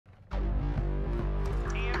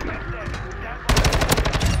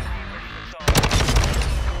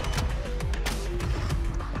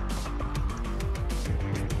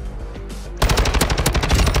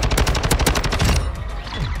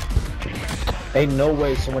Ain't no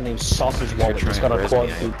way someone named Sausage Wallet just got a quad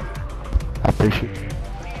food. I appreciate it.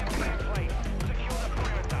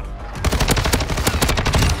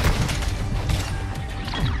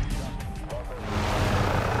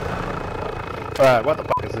 Alright, what the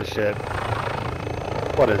fuck is this shit?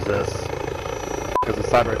 What is this? Because it's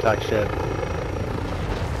cyber attack shit.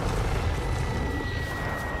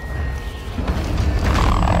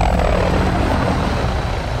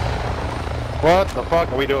 What the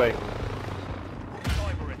fuck are we doing?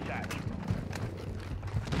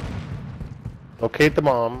 Locate the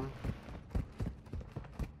bomb.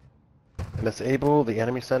 And disable the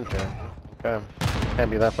enemy center. Okay. Can't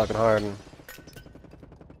be that fucking hard.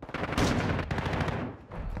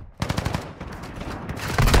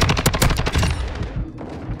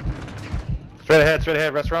 Straight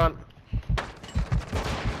ahead, restaurant.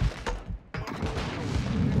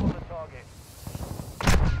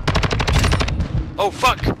 Oh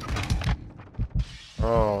fuck!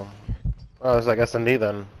 Oh. Oh, it's like S&D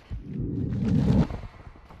then.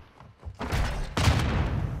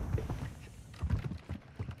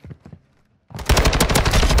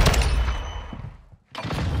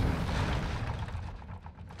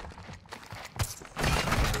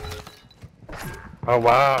 Oh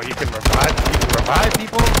wow, you can revive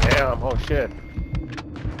people? Damn, oh shit.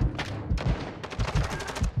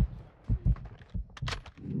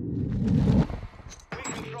 We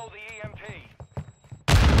control the EMP.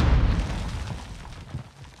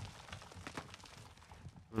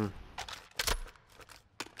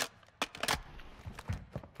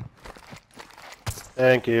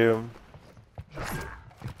 Thank you.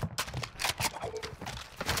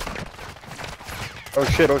 Oh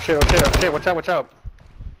shit, oh shit, oh shit, oh shit, watch out, watch out.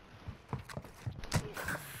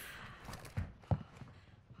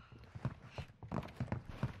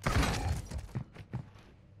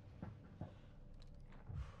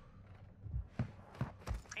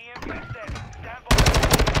 EMP set. Stand by.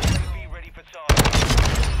 UAV ready for target.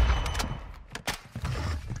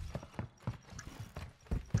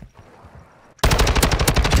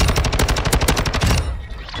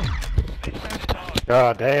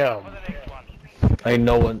 God damn. For the next one.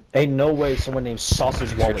 Ain't no way someone named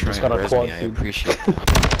Sausage Wallet just got a quad I food. appreciate it.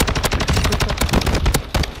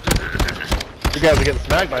 You guys are getting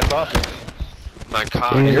smacked by sausage. My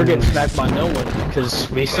cock. And you're getting smacked by no one because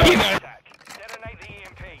we suck. Attack. Detonate the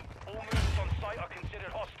EMP. All movements on site are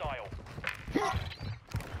considered hostile.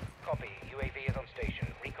 Copy. UAV is on station.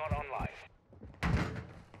 Recon online.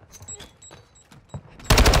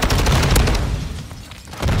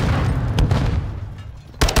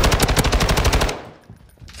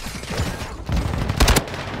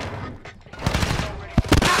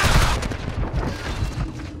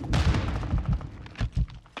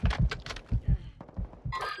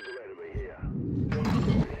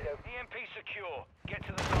 EMP secure. Get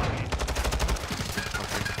to the target.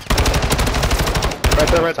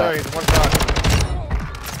 Right there, he's one shot.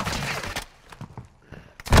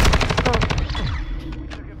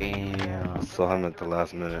 Damn, saw him at the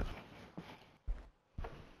last minute.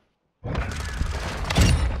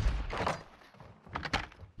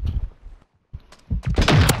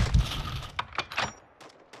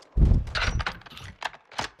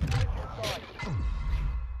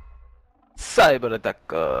 Cyber attack.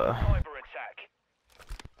 Cyber attack.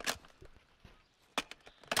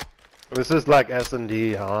 This is like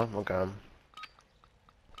S&D, huh? Okay.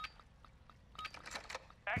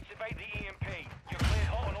 Activate the EMP. You're cleared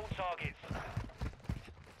hot on all targets.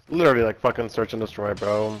 Literally like fucking search and destroy,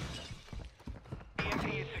 bro.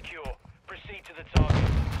 EMP is secure. Proceed to the target.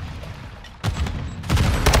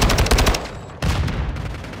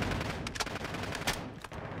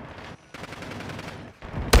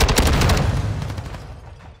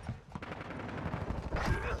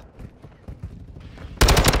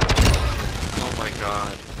 Oh my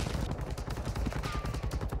god.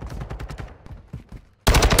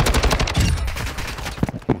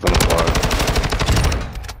 He's on the floor.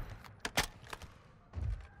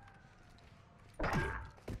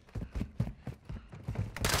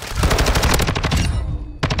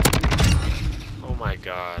 Oh my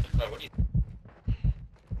god.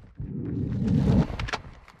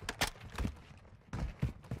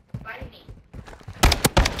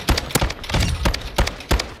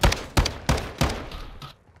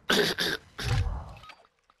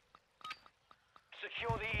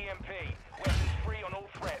 Secure the EMP. Weapons free on all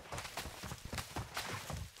threats.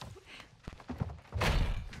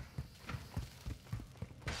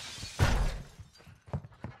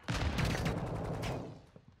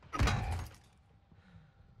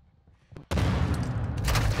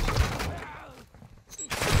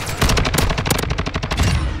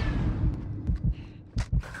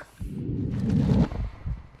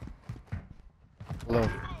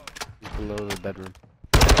 bedroom.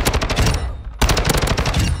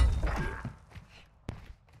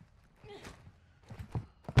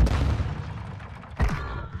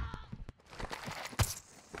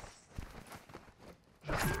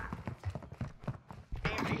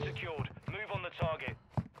 EMP secured. Move on the target.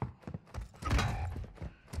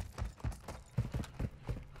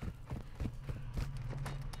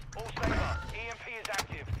 All saber. EMP is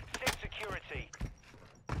active. Set security.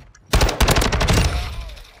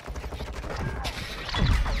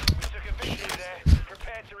 We took a victory there.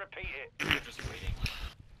 Prepare to repeat it. I'm just waiting.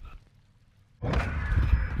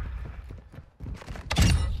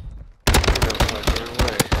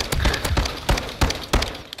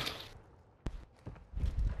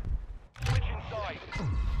 Switching sides.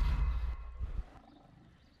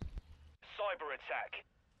 Cyber attack.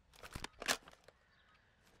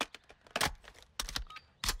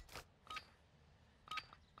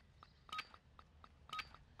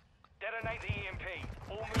 Detonate the EMP.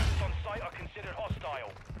 All movements on site are considered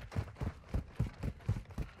hostile.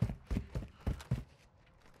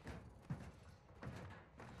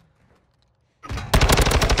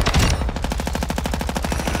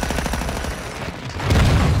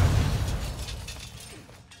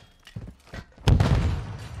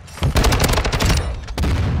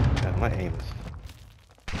 God, my aim is.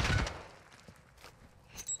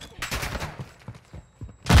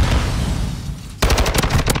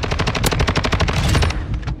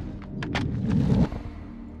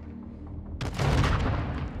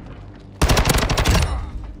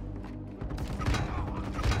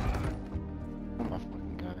 Oh my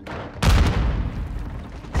fucking god.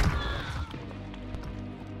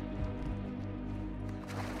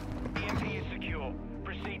 EMP is secure.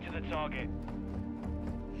 Proceed to the target.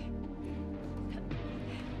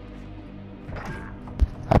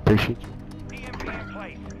 I appreciate you. EMP in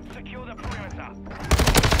place. Secure the perimeter.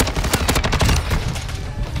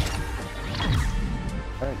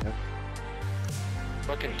 Alright, yeah.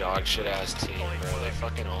 Fucking dog shit ass team, bro. They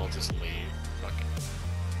fucking all just leave. Fucking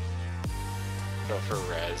go for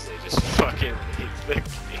res. They just fucking leave the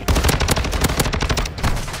game.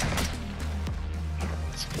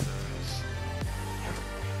 Let's cruise.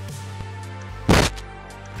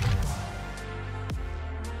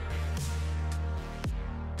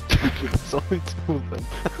 There's only two of them.